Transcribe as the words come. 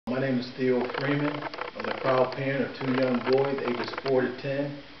name is Theo Freeman. I'm the proud parent of two young boys, ages 4 to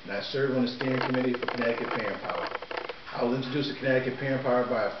 10, and I serve on the steering committee for Connecticut Parent Power. I was introduced to Connecticut Parent Power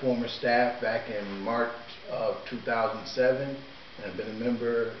by a former staff back in March of 2007, and I've been a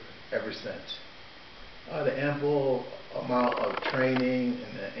member ever since. The ample amount of training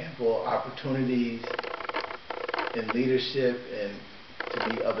and the ample opportunities in leadership and to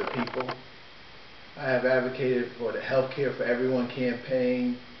meet other people. I have advocated for the Healthcare for Everyone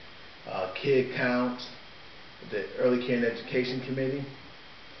campaign, kid counts, the Early Care and Education Committee.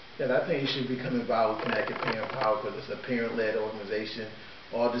 And I think you should become involved with Connecticut Parent Power because it's a parent-led organization.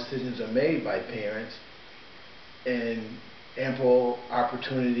 All decisions are made by parents, and ample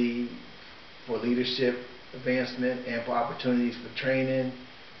opportunity for leadership advancement, ample opportunities for training.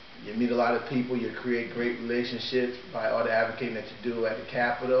 You meet a lot of people, you create great relationships by all the advocating that you do at the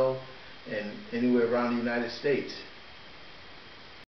Capitol and anywhere around the United States.